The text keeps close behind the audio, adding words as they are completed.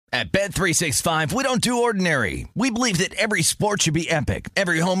At Bet365, we don't do ordinary. We believe that every sport should be epic.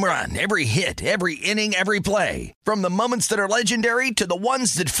 Every home run, every hit, every inning, every play. From the moments that are legendary to the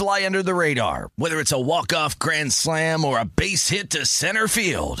ones that fly under the radar. Whether it's a walk-off grand slam or a base hit to center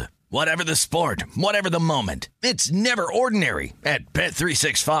field. Whatever the sport, whatever the moment. It's never ordinary at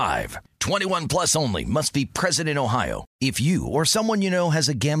Bet365. 21 plus only. Must be present in Ohio. If you or someone you know has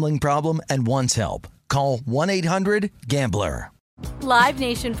a gambling problem and wants help, call 1-800-GAMBLER. Live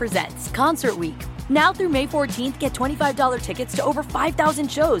Nation presents Concert Week. Now through May 14th, get $25 tickets to over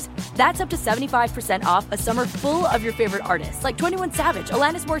 5,000 shows. That's up to 75% off a summer full of your favorite artists like 21 Savage,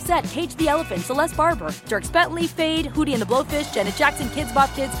 Alanis Morissette, Cage the Elephant, Celeste Barber, Dierks Bentley, Fade, Hootie and the Blowfish, Janet Jackson, Kids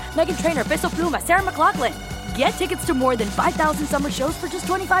Bop Kids, Meghan Trainor, Peso Pluma, Sarah McLachlan. Get tickets to more than 5,000 summer shows for just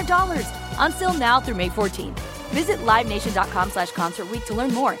 $25. Until now through May 14th. Visit LiveNation.com/Concert Week to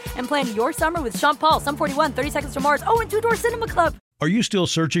learn more and plan your summer with Sean Paul, Sum 41, 30 Seconds to Mars, and Two Door Cinema Club. Are you still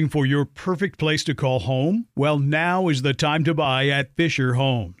searching for your perfect place to call home? Well, now is the time to buy at Fisher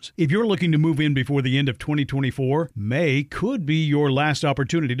Homes. If you're looking to move in before the end of 2024, May could be your last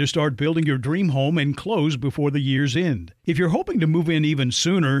opportunity to start building your dream home and close before the year's end. If you're hoping to move in even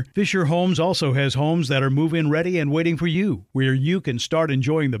sooner, Fisher Homes also has homes that are move-in ready and waiting for you, where you can start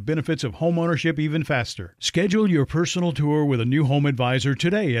enjoying the benefits of homeownership even faster. Schedule your personal tour with a new home advisor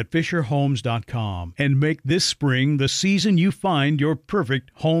today at FisherHomes.com and make this spring the season you find your perfect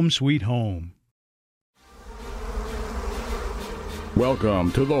home sweet home.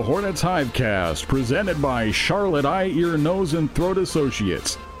 Welcome to the Hornets Hivecast, presented by Charlotte Eye, Ear, Nose, and Throat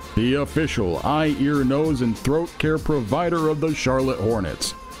Associates, the official eye, ear, nose, and throat care provider of the Charlotte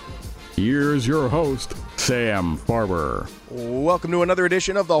Hornets. Here's your host, Sam Farber. Welcome to another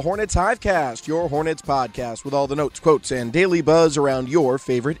edition of the Hornets Hivecast, your Hornets podcast with all the notes, quotes, and daily buzz around your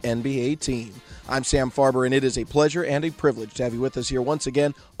favorite NBA team. I'm Sam Farber, and it is a pleasure and a privilege to have you with us here once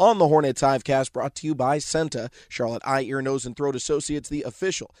again on the Hornets Hivecast, brought to you by Senta, Charlotte Eye, Ear, Nose, and Throat Associates, the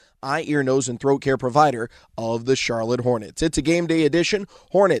official eye, ear, nose, and throat care provider of the Charlotte Hornets. It's a game day edition.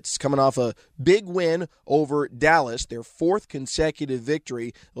 Hornets coming off a big win over Dallas, their fourth consecutive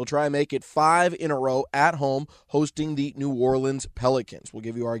victory. They'll try and make it 5 in a row at home, hosting the New Orleans Pelicans. We'll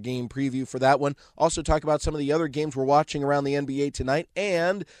give you our game preview for that one. Also talk about some of the other games we're watching around the NBA tonight,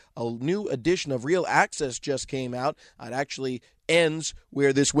 and a new edition of Real Access just came out. It actually ends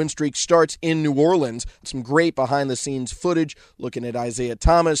where this win streak starts in New Orleans. Some great behind-the-scenes footage, looking at Isaiah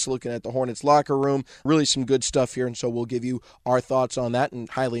Thomas, looking at the Hornets locker room. Really some good stuff here, and so we'll give you our thoughts on that and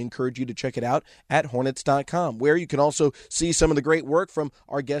highly encourage you to check it out at Hornets.com, where you can also see some of the great work from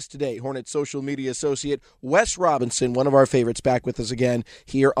our guest today, Hornets social media associate Wes Robinson, one of our favorites, back with us again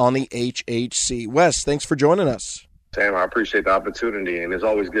here on the HHC. Wes, thanks for joining us. Sam, I appreciate the opportunity, and it's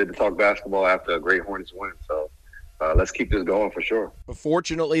always good to talk basketball after a great Hornets win, so let's keep this going for sure.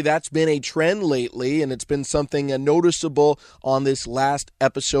 Fortunately, that's been a trend lately, and it's been something noticeable on this last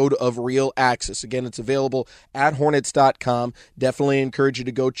episode of Real Access. Again, it's available at Hornets.com. Definitely encourage you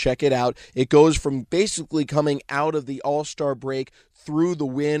to go check it out. It goes from basically coming out of the All-Star break through the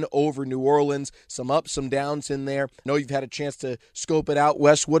win over New Orleans, some ups, some downs in there. I know you've had a chance to scope it out.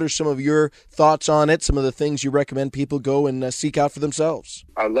 Wes, what are some of your thoughts on it, some of the things you recommend people go and seek out for themselves?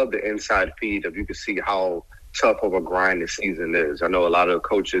 I love the inside feed if you can see how tough of a grind this season is. I know a lot of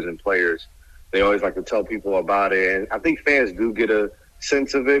coaches and players, they always like to tell people about it, and I think fans do get a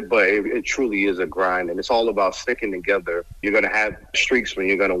sense of it, but it truly is a grind, and it's all about sticking together. You're going to have streaks when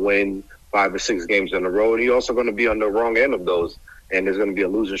you're going to win 5 or 6 games in a row, and you're also going to be on the wrong end of those, and there's going to be a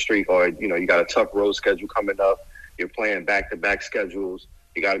losing streak, or you got a tough road schedule coming up. You're playing back-to-back schedules.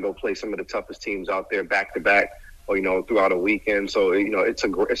 You got to go play some of the toughest teams out there back-to-back, or throughout a weekend. So it's a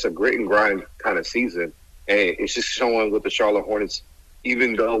grit and grind kind of season. And it's just showing with the Charlotte Hornets,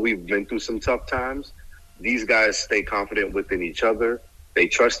 even though we've been through some tough times, these guys stay confident within each other. They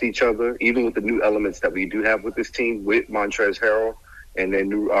trust each other, even with the new elements that we do have with this team, with Montrezl Harrell and then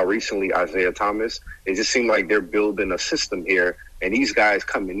recently Isaiah Thomas. It just seemed like they're building a system here, and these guys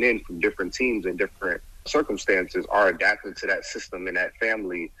coming in from different teams and different circumstances are adapting to that system and that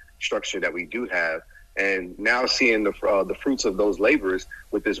family structure that we do have. And now seeing the fruits of those labors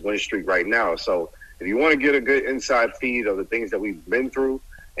with this win streak right now. So if you want to get a good inside feed of the things that we've been through,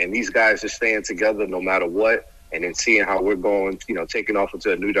 and these guys just staying together no matter what, and then seeing how we're going, taking off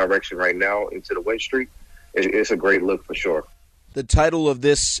into a new direction right now into the win streak, it's a great look for sure. The title of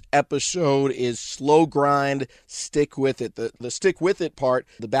this episode is Slow Grind, Stick With It. The stick with it part,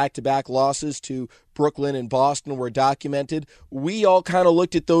 the back-to-back losses to Brooklyn and Boston were documented. We all kind of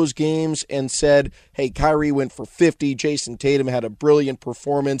looked at those games and said, hey, Kyrie went for 50. Jason Tatum had a brilliant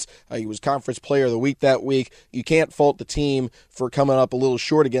performance. He was Conference Player of the Week that week. You can't fault the team for coming up a little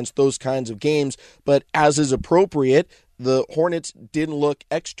short against those kinds of games. But as is appropriate, the Hornets didn't look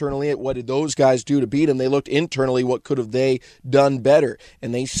externally at what did those guys do to beat them. They looked internally what could have they done better.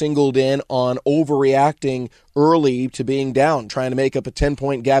 And they singled in on overreacting early to being down, trying to make up a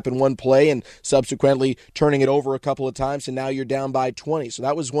 10-point gap in one play and subsequently turning it over a couple of times, and now you're down by 20. So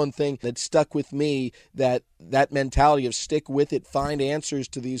that was one thing that stuck with me, that mentality of stick with it, find answers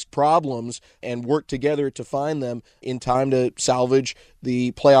to these problems, and work together to find them in time to salvage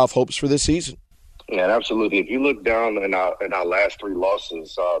the playoff hopes for this season. Yeah, absolutely. If you look down in our last three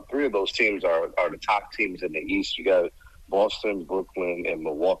losses, three of those teams are the top teams in the East. You got Boston, Brooklyn, and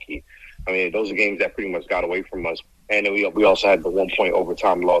Milwaukee. I mean, those are games that pretty much got away from us. And then we also had the 1-point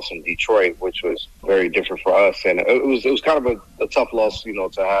overtime loss in Detroit, which was very different for us. And it was kind of a tough loss,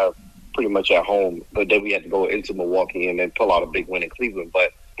 to have pretty much at home. But then we had to go into Milwaukee and then pull out a big win in Cleveland.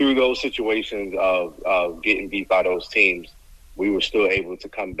 But through those situations of getting beat by those teams, we were still able to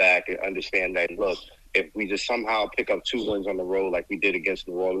come back and understand that, look, if we just somehow pick up 2 wins on the road like we did against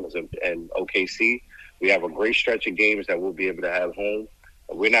New Orleans and OKC, we have a great stretch of games that we'll be able to have home.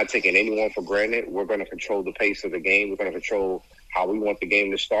 We're not taking anyone for granted. We're going to control the pace of the game. We're going to control how we want the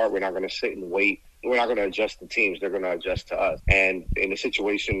game to start. We're not going to sit and wait. We're not going to adjust the teams. They're going to adjust to us. And in the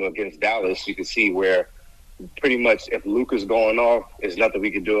situation against Dallas, you can see where pretty much if Luka's going off, there's nothing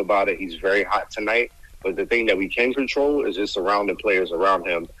we can do about it. He's very hot tonight. But the thing that we can control is just surrounding players around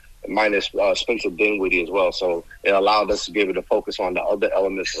him, minus Spencer Dinwiddie as well. So it allowed us to be able to focus on the other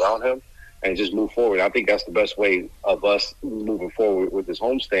elements around him and just move forward. I think that's the best way of us moving forward with this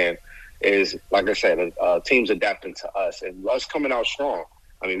homestand is, like I said, teams adapting to us and us coming out strong.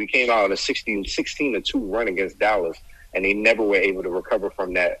 I mean, we came out on a 16-2 run against Dallas, and they never were able to recover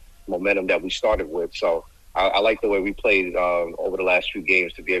from that momentum that we started with. So I like the way we played over the last few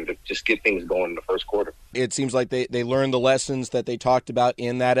games to be able to just get things going in the first quarter. It seems like they learned the lessons that they talked about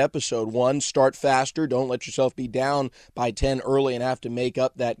in that episode. 1, start faster. Don't let yourself be down by 10 early and have to make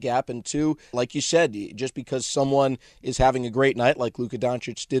up that gap. And 2, like you said, just because someone is having a great night like Luka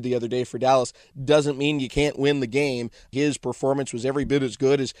Doncic did the other day for Dallas doesn't mean you can't win the game. His performance was every bit as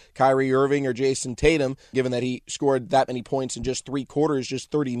good as Kyrie Irving or Jason Tatum, given that he scored that many points in just 3 quarters,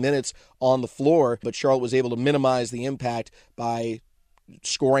 just 30 minutes on the floor. But Charlotte was able to minimize the impact by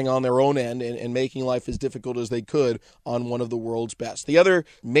scoring on their own end and making life as difficult as they could on one of the world's best. The other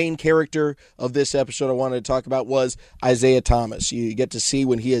main character of this episode I wanted to talk about was Isaiah Thomas. You get to see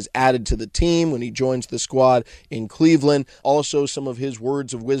when he is added to the team, when he joins the squad in Cleveland. Also, some of his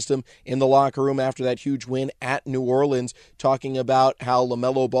words of wisdom in the locker room after that huge win at New Orleans, talking about how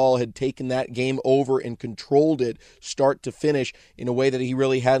LaMelo Ball had taken that game over and controlled it start to finish in a way that he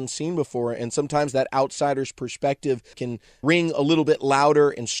really hadn't seen before. And sometimes that outsider's perspective can ring a little bit louder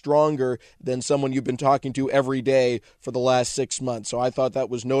and stronger than someone you've been talking to every day for the last 6 months. So I thought that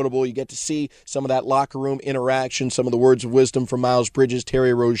was notable. You get to see some of that locker room interaction, some of the words of wisdom from Miles Bridges,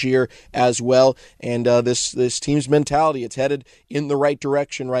 Terry Rozier as well. And this team's mentality, it's headed in the right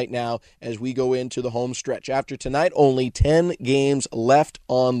direction right now as we go into the home stretch. After tonight, only 10 games left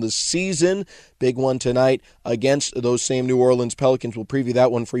on the season. Big one tonight against those same New Orleans Pelicans. We'll preview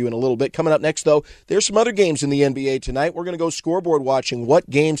that one for you in a little bit. Coming up next, though, there's some other games in the NBA tonight. We're going to go scoreboard watching what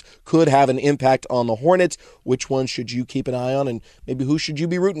games could have an impact on the Hornets, which ones should you keep an eye on, and maybe who should you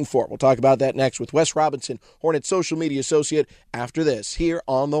be rooting for. We'll talk about that next with Wes Robinson, Hornets social media associate, after this here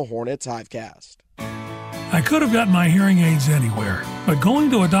on the Hornets Hivecast. I could have gotten my hearing aids anywhere, but going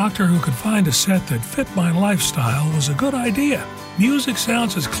to a doctor who could find a set that fit my lifestyle was a good idea. Music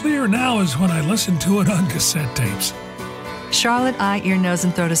sounds as clear now as when I listened to it on cassette tapes. Charlotte Eye, Ear, Nose,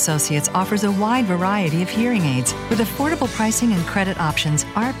 and Throat Associates offers a wide variety of hearing aids. With affordable pricing and credit options,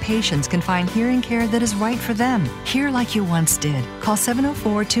 our patients can find hearing care that is right for them. Hear like you once did. Call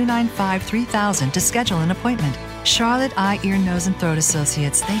 704-295-3000 to schedule an appointment. Charlotte Eye, Ear, Nose, and Throat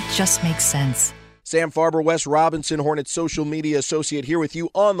Associates. They just make sense. Sam Farber, Wes Robinson, Hornets social media associate, here with you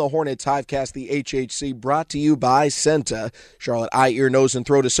on the Hornets Hivecast, the HHC, brought to you by Senta, Charlotte Eye, Ear, Nose, and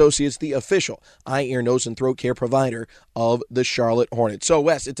Throat Associates, the official eye, ear, nose, and throat care provider of the Charlotte Hornets. So,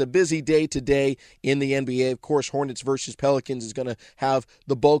 Wes, it's a busy day today in the NBA. Of course, Hornets versus Pelicans is going to have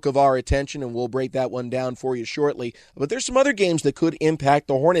the bulk of our attention, and we'll break that one down for you shortly. But there's some other games that could impact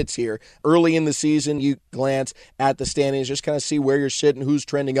the Hornets here. Early in the season, you glance at the standings, just kind of see where you're sitting, who's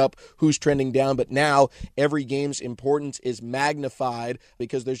trending up, who's trending down. But now now every game's importance is magnified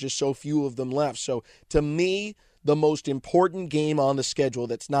because there's just so few of them left. So to me, the most important game on the schedule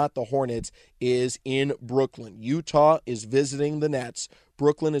that's not the Hornets is in Brooklyn. Utah is visiting the Nets.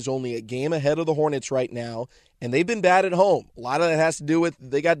 Brooklyn is only a game ahead of the Hornets right now, and they've been bad at home. A lot of that has to do with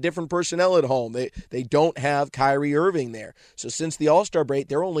they got different personnel at home. They don't have Kyrie Irving there. So since the All-Star break,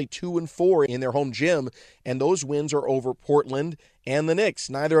 they're only 2-4 in their home gym, and those wins are over Portland and the Knicks,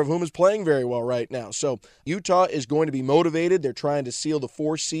 neither of whom is playing very well right now. So Utah is going to be motivated. They're trying to seal the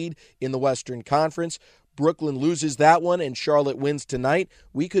 4 seed in the Western Conference. Brooklyn loses that one and Charlotte wins tonight.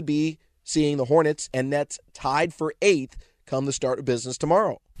 We could be seeing the Hornets and Nets tied for 8th come the start of business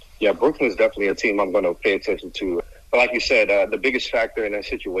tomorrow. Yeah, Brooklyn is definitely a team I'm going to pay attention to. But like you said, the biggest factor in that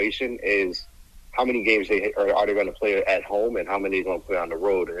situation is how many games are they going to play at home and how many are going to play on the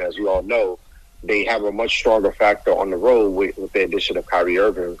road. And as you all know, they have a much stronger factor on the road with the addition of Kyrie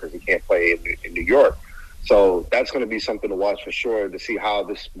Irving because he can't play in New York. So that's going to be something to watch for sure to see how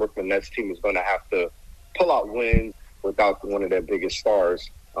this Brooklyn Nets team is going to have to pull out wins without one of their biggest stars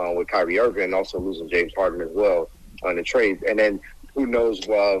with Kyrie Irving and also losing James Harden as well on the trade. And then who knows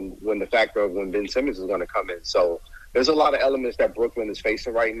when the factor of when Ben Simmons is going to come in. So there's a lot of elements that Brooklyn is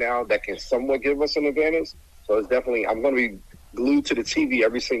facing right now that can somewhat give us an advantage. So it's definitely, I'm going to be glued to the TV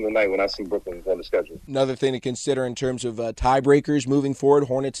every single night when I see Brooklyn on the schedule. Another thing to consider in terms of tiebreakers moving forward,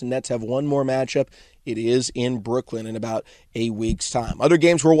 Hornets and Nets have one more matchup. It is in Brooklyn in about a week's time. Other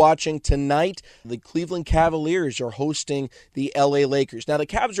games we're watching tonight, the Cleveland Cavaliers are hosting the LA Lakers. Now, the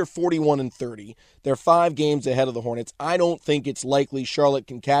Cavs are 41-30. They're 5 games ahead of the Hornets. I don't think it's likely Charlotte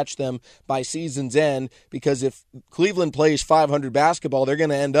can catch them by season's end because if Cleveland plays 500 basketball, they're going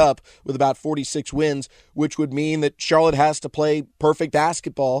to end up with about 46 wins, which would mean that Charlotte has to play perfect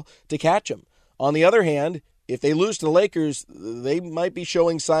basketball to catch them. On the other hand, if they lose to the Lakers, they might be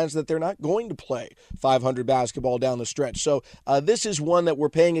showing signs that they're not going to play 500 basketball down the stretch. So this is one that we're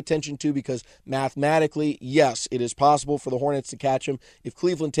paying attention to because mathematically, yes, it is possible for the Hornets to catch them. If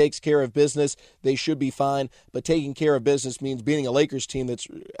Cleveland takes care of business, they should be fine. But taking care of business means beating a Lakers team that's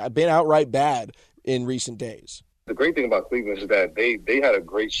been outright bad in recent days. The great thing about Cleveland is that they had a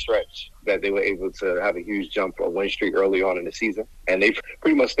great stretch that they were able to have a huge jump or win streak early on in the season. And they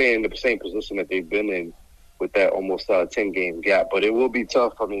pretty much stay in the same position that they've been in with that almost 10-game gap. But it will be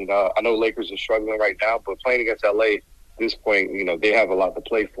tough. I mean, I know Lakers are struggling right now, but playing against LA at this point, they have a lot to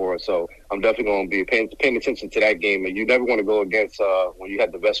play for. So I'm definitely going to be paying attention to that game. And you never want to go against when you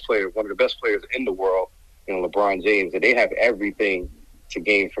have the best player, one of the best players in the world, LeBron James, and they have everything to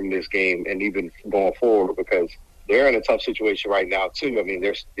gain from this game and even going forward because they're in a tough situation right now, too. I mean,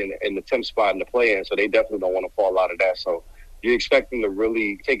 they're in the 10th spot in the play-in, so they definitely don't want to fall out of that. So you expect them to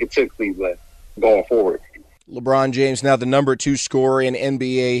really take it to Cleveland going forward. LeBron James now the number 2 scorer in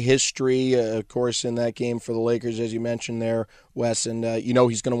NBA history, of course, in that game for the Lakers, as you mentioned there, Wes. And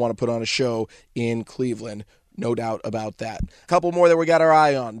he's going to want to put on a show in Cleveland. No doubt about that. A couple more that we got our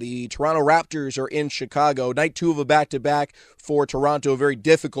eye on. The Toronto Raptors are in Chicago. Night 2 of a back-to-back for Toronto. A very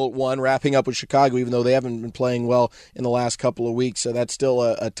difficult one, wrapping up with Chicago, even though they haven't been playing well in the last couple of weeks. So that's still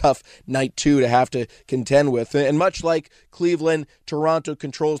a tough night 2 to have to contend with. And much like Cleveland, Toronto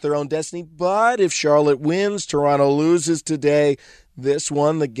controls their own destiny. But if Charlotte wins, Toronto loses today, this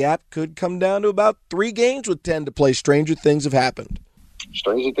one, the gap could come down to about 3 games with 10 to play. Stranger things have happened.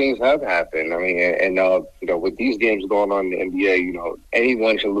 Stranger things have happened. I mean, and with these games going on in the NBA,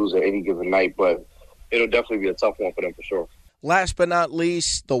 anyone can lose at any given night, but it'll definitely be a tough one for them for sure. Last but not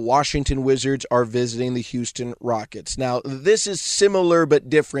least, the Washington Wizards are visiting the Houston Rockets. Now, this is similar but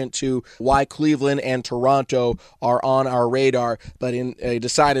different to why Cleveland and Toronto are on our radar, but in a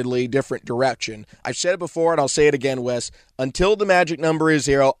decidedly different direction. I've said it before, and I'll say it again, Wes. Until the magic number is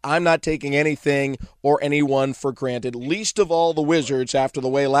 0, I'm not taking anything or anyone for granted, least of all the Wizards after the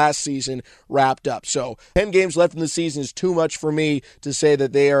way last season wrapped up. So 10 games left in the season is too much for me to say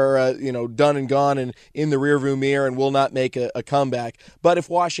that they are done and gone and in the rearview mirror and will not make a comeback. But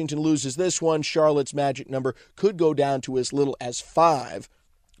if Washington loses this one, Charlotte's magic number could go down to as little as 5.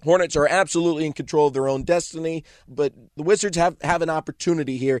 Hornets are absolutely in control of their own destiny, but the Wizards have an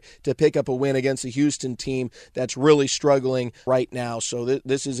opportunity here to pick up a win against a Houston team that's really struggling right now. So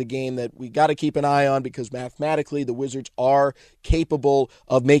this is a game that we got to keep an eye on because mathematically the Wizards are capable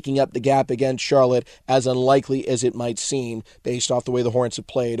of making up the gap against Charlotte, as unlikely as it might seem based off the way the Hornets have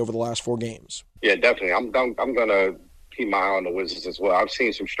played over the last 4 games. Yeah, definitely. I'm going to keep my eye on the Wizards as well. I've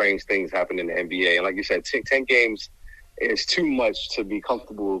seen some strange things happen in the NBA. And like you said, 10 games is too much to be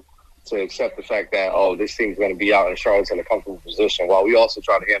comfortable to accept the fact that, this team's going to be out and Charlotte's in a comfortable position. While we also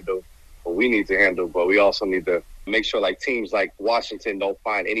try to handle what we need to handle, but we also need to make sure like teams like Washington don't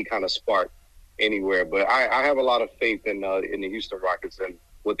find any kind of spark anywhere. But I have a lot of faith in the Houston Rockets and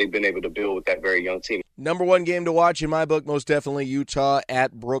what they've been able to build with that very young team. Number one game to watch in my book, most definitely Utah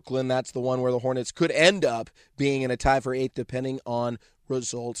at Brooklyn. That's the one where the Hornets could end up being in a tie for 8th depending on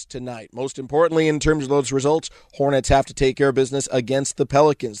results tonight. Most importantly, in terms of those results, Hornets have to take care of business against the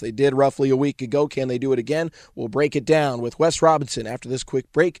Pelicans. They did roughly a week ago. Can they do it again? We'll break it down with Wes Robinson after this quick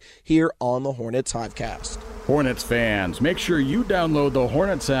break here on the Hornets Hivecast. Hornets fans, make sure you download the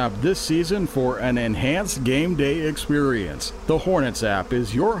Hornets app this season for an enhanced game day experience. The Hornets app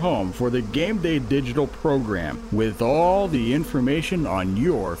is your home for the game day digital program with all the information on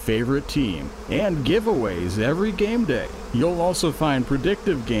your favorite team and giveaways every game day. You'll also find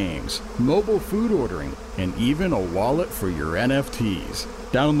predictive games, mobile food ordering, and even a wallet for your NFTs.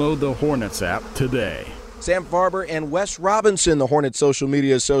 Download the Hornets app today. Sam Farber and Wes Robinson, the Hornets social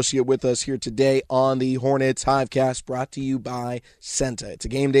media associate, with us here today on the Hornets Hivecast, brought to you by Senta. It's a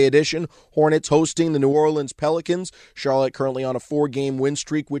game day edition. Hornets hosting the New Orleans Pelicans. Charlotte currently on a 4-game win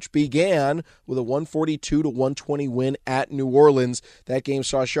streak, which began with a 142-120 win at New Orleans. That game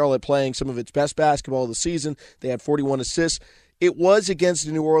saw Charlotte playing some of its best basketball of the season. They had 41 assists. It was against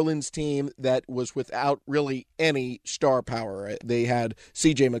a New Orleans team that was without really any star power. They had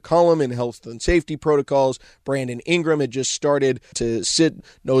C.J. McCollum in health and safety protocols. Brandon Ingram had just started to sit.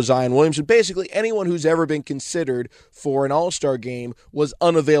 No Zion Williamson. Basically, anyone who's ever been considered for an all-star game was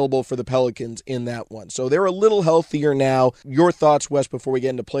unavailable for the Pelicans in that one. So they're a little healthier now. Your thoughts, Wes, before we get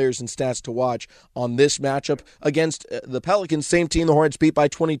into players and stats to watch on this matchup against the Pelicans, same team the Hornets beat by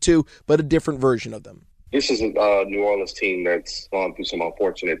 22, but a different version of them. This is a New Orleans team that's gone through some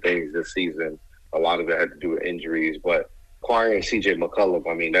unfortunate things this season. A lot of it had to do with injuries, but acquiring C.J. McCollum,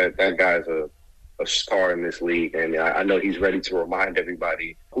 I mean, that guy's a star in this league, and I know he's ready to remind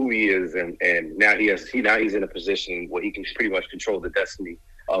everybody who he is, and now he's in a position where he can pretty much control the destiny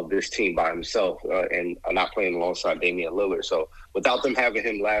of this team by himself, and not playing alongside Damian Lillard. So without them having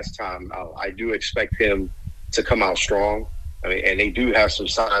him last time, I do expect him to come out strong. I mean, and they do have some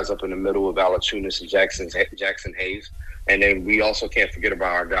signs up in the middle of Valanciunas and Jackson Hayes. And then we also can't forget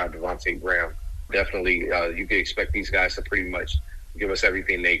about our guy, Devontae Graham. Definitely, you can expect these guys to pretty much give us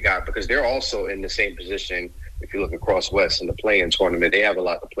everything they got, because they're also in the same position. If you look across West in the play-in tournament, they have a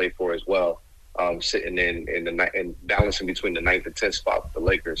lot to play for as well, sitting in balancing between the 9th and 10th spot with the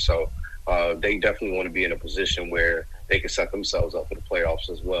Lakers. So they definitely want to be in a position where they can set themselves up for the playoffs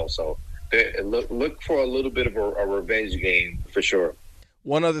as well. So look for a little bit of a revenge game for sure.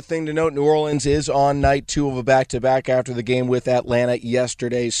 One other thing to note, New Orleans is on night 2 of a back-to-back after the game with Atlanta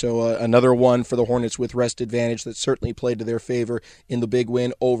yesterday, so another one for the Hornets with rest advantage that certainly played to their favor in the big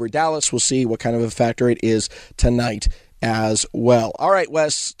win over Dallas. We'll see what kind of a factor it is tonight as well. All right,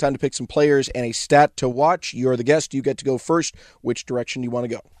 Wes, time to pick some players and a stat to watch. You're the guest. You get to go first. Which direction do you want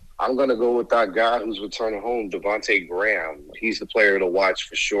to go? I'm going to go with that guy who's returning home, Devontae Graham. He's the player to watch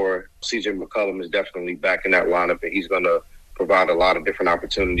for sure. C.J. McCollum is definitely back in that lineup, and he's going to provide a lot of different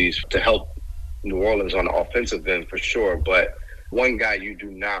opportunities to help New Orleans on the offensive end for sure. But one guy you do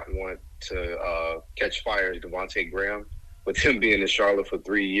not want to catch fire is Devontae Graham. With him being in Charlotte for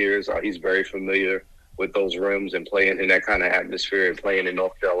 3 years, he's very familiar with those rims and playing in that kind of atmosphere and playing in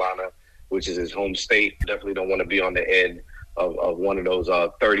North Carolina, which is his home state. Definitely don't want to be on the end of one of those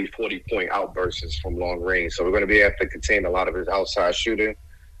 30, 40-point outbursts from long range. So we're going to be able to contain a lot of his outside shooting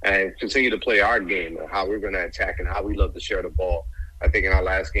and continue to play our game, how we're going to attack and how we love to share the ball. I think in our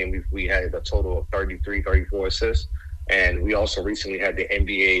last game, we had a total of 33, 34 assists. And we also recently had the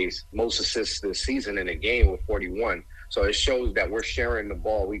NBA's most assists this season in a game with 41. So it shows that we're sharing the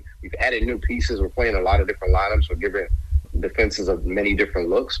ball. We've added new pieces. We're playing a lot of different lineups. We're giving defenses of many different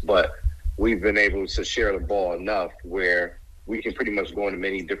looks, but we've been able to share the ball enough where we can pretty much go in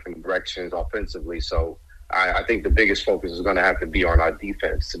many different directions offensively. So I think the biggest focus is going to have to be on our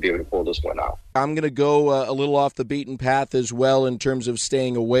defense to be able to pull this one out. I'm going to go a little off the beaten path as well in terms of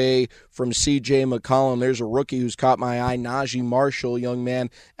staying away from C.J. McCollum. There's a rookie who's caught my eye, Najee Marshall, young man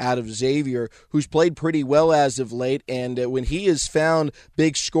out of Xavier, who's played pretty well as of late. And when he has found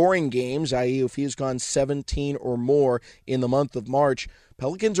big scoring games, i.e. if he has gone 17 or more in the month of March,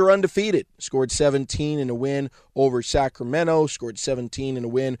 Pelicans are undefeated. Scored 17 in a win over Sacramento, scored 17 in a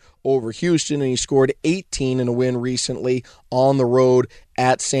win over Houston, and he scored 18 in a win recently on the road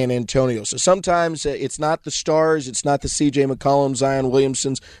at San Antonio. So sometimes it's not the stars, it's not the C.J. McCollum, Zion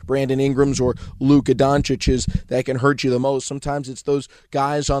Williamsons, Brandon Ingrams, or Luka Doncic's that can hurt you the most. Sometimes it's those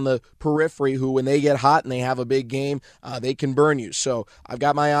guys on the periphery who, when they get hot and they have a big game, they can burn you. So I've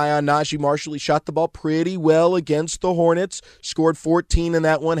got my eye on Najee Marshall. He shot the ball pretty well against the Hornets, scored 14 in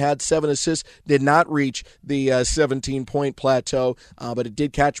that one, had 7 assists, did not reach the 17-point plateau, but it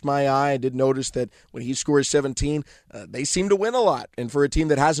did catch my eye. I did notice that when he scores 17, they seem to win a lot. And for a team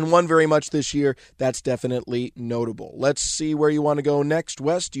that hasn't won very much this year, that's definitely notable. Let's see where you want to go next,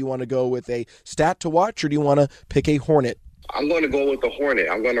 Wes. Do you want to go with a stat to watch, or do you want to pick a Hornet? I'm going to go with the Hornet.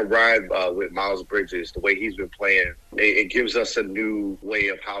 I'm going to ride with Miles Bridges. The way he's been playing, it gives us a new way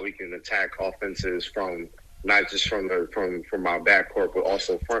of how we can attack offenses from not just from our backcourt, but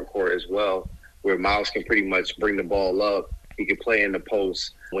also front court as well, where Miles can pretty much bring the ball up. He can play in the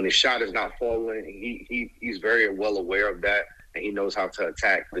post. When his shot is not falling, he's very well aware of that, and he knows how to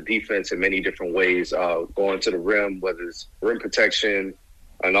attack the defense in many different ways, going to the rim, whether it's rim protection,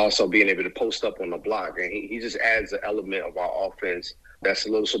 and also being able to post up on the block. And he just adds an element of our offense that's a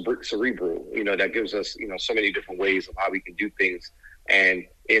little cerebral, that gives us, so many different ways of how we can do things. And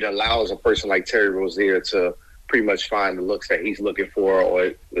it allows a person like Terry Rozier to pretty much find the looks that he's looking for, or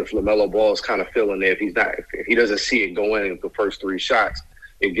if LaMelo Ball is kind of feeling it, if he doesn't see it going in the first 3 shots,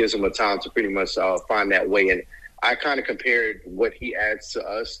 it gives him a time to pretty much find that way. And I kind of compared what he adds to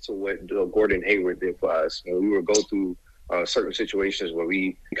us to what Gordon Hayward did for us. We would go through certain situations where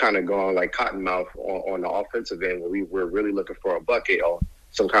we kind of go on like cottonmouth on the offensive end, where we were really looking for a bucket or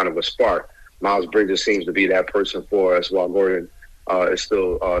some kind of a spark. Miles Bridges seems to be that person for us, while Gordon is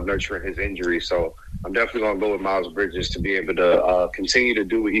still nurturing his injury. So I'm definitely going to go with Miles Bridges to be able to continue to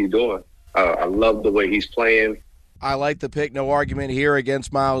do what he's doing. I love the way he's playing. I like the pick. No argument here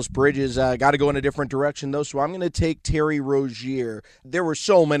against Miles Bridges. Got to go in a different direction, though, so I'm going to take Terry Rozier. There were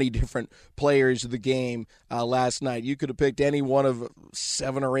so many different players of the game last night. You could have picked any one of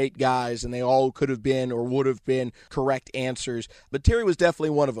 7 or 8 guys, and they all could have been or would have been correct answers. But Terry was definitely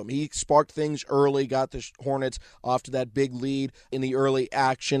one of them. He sparked things early, got the Hornets off to that big lead in the early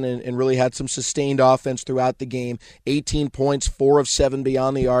action, and really had some sustained offense throughout the game. 18 points, 4 of 7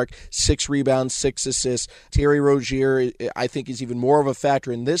 beyond the arc, 6 rebounds, 6 assists. Terry Rozier, I think, is even more of a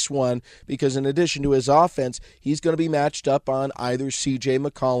factor in this one because in addition to his offense, he's going to be matched up on either C.J.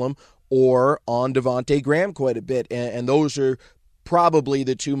 McCollum or on Devontae Graham quite a bit, and those are probably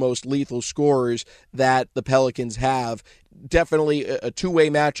the 2 most lethal scorers that the Pelicans have. Definitely a 2-way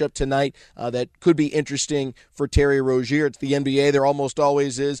matchup tonight that could be interesting for Terry Rozier. It's the NBA. There almost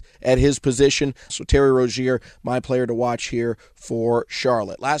always is at his position. So Terry Rozier, my player to watch here for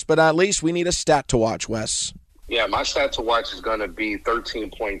Charlotte. Last but not least, we need a stat to watch, Wes. Yeah, my stat to watch is going to be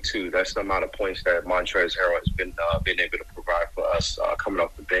 13.2. That's the amount of points that Montrezl Harrell has been able to provide for us coming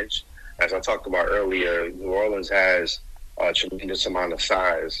off the bench. As I talked about earlier, New Orleans has a tremendous amount of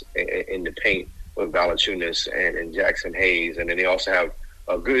size in the paint with Valanciunas and Jackson Hayes. And then they also have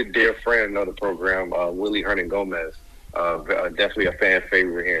a good dear friend of the program, Willie Hernan-Gomez, definitely a fan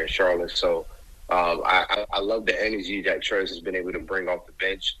favorite here in Charlotte. So I love the energy that Trez has been able to bring off the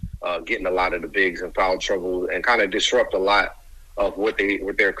bench, getting a lot of the bigs in foul trouble and kind of disrupt a lot of what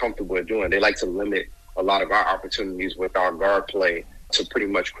they're comfortable with doing. They like to limit a lot of our opportunities with our guard play to pretty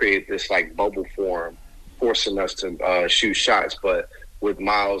much create this like bubble form, forcing us to shoot shots. But with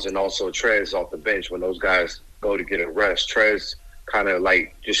Miles and also Trez off the bench, when those guys go to get a rest, Trez kind of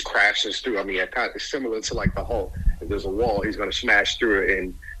like just crashes through. I mean, it kind of similar to like the Hulk. If there's a wall, he's going to smash through it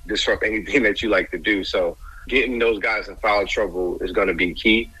and disrupt anything that you like to do. So getting those guys in foul trouble is going to be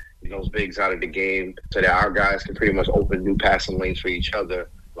key. Those bigs out of the game so that our guys can pretty much open new passing lanes for each other.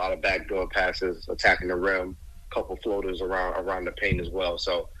 A lot of backdoor passes, attacking the rim, a couple floaters around the paint as well.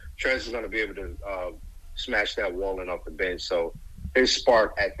 So Trez is going to be able to smash that wall in off the bench. So his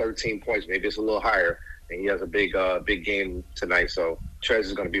spark at 13 points, maybe it's a little higher, and he has a big game tonight. So Trez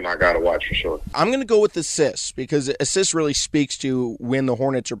is going to be my guy to watch for sure. I'm going to go with assists because assists really speaks to when the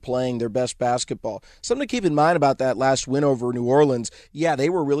Hornets are playing their best basketball. Something to keep in mind about that last win over New Orleans, yeah, they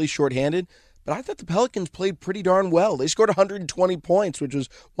were really shorthanded, but I thought the Pelicans played pretty darn well. They scored 120 points, which was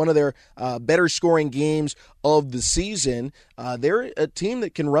one of their better scoring games of the season. They're a team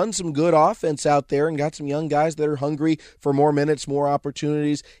that can run some good offense out there and got some young guys that are hungry for more minutes, more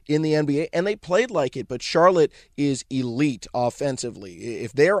opportunities in the NBA, and they played like it. But Charlotte is elite offensively.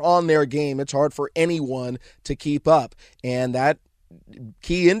 If they're on their game, it's hard for anyone to keep up, and that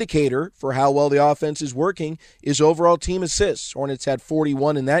key indicator for how well the offense is working is overall team assists. Hornets had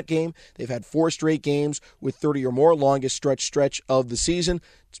 41 in that game. They've had 4 straight games with 30 or more, longest stretch of the season.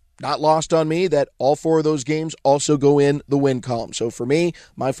 It's not lost on me that all 4 of those games also go in the win column. So for me,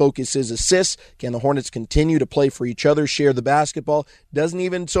 my focus is assists. Can the Hornets continue to play for each other, share the basketball? Doesn't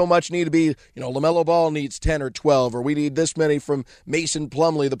even so much need to be, LaMelo Ball needs 10 or 12, or we need this many from Mason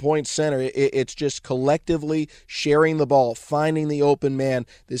Plumlee, the point center. It's just collectively sharing the ball, finding the open man.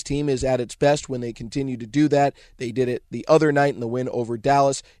 This team is at its best when they continue to do that. They did it the other night in the win over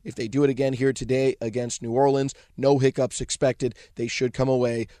Dallas. If they do it again here today against New Orleans, no hiccups expected. They should come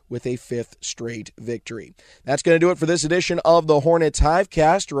away with a 5th straight victory. That's going to do it for this edition of the Hornets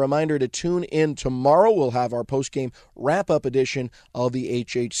Hivecast. A reminder to tune in tomorrow. We'll have our post-game wrap-up edition of the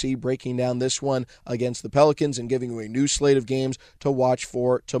HHC, breaking down this one against the Pelicans and giving you a new slate of games to watch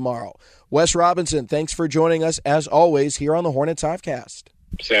for tomorrow. Wes Robinson, thanks for joining us, as always, here on the Hornets Hivecast.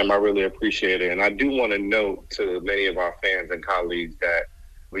 Sam, I really appreciate it. And I do want to note to many of our fans and colleagues that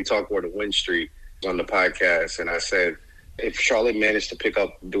we talked about the win streak on the podcast, and I said, if Charlotte managed to pick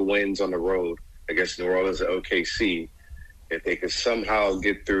up the wins on the road against New Orleans and OKC, if they could somehow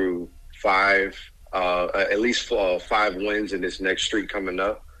get through at least 5 wins in this next streak coming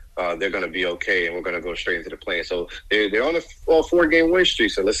up, they're going to be okay, and we're going to go straight into the play. So they're on a 4-game win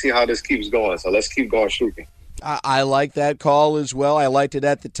streak, so let's see how this keeps going. So let's keep going streaking. I like that call as well. I liked it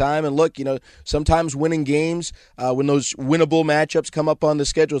at the time. And look, sometimes winning games, when those winnable matchups come up on the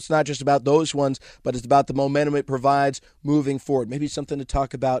schedule, it's not just about those ones, but it's about the momentum it provides moving forward. Maybe something to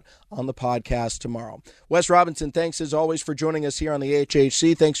talk about on the podcast tomorrow. Wes Robinson, thanks as always for joining us here on the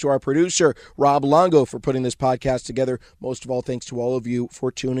HHC. Thanks to our producer, Rob Longo, for putting this podcast together. Most of all, thanks to all of you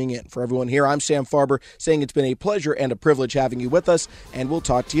for tuning in. For everyone here, I'm Sam Farber, saying it's been a pleasure and a privilege having you with us, and we'll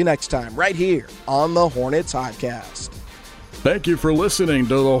talk to you next time right here on the Hornets Hivecast. Thank you for listening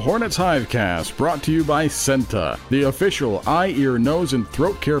to the Hornets Hivecast, brought to you by Senta, the official eye, ear, nose, and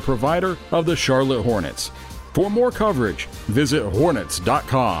throat care provider of the Charlotte Hornets. For more coverage, visit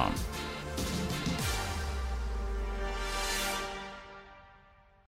Hornets.com.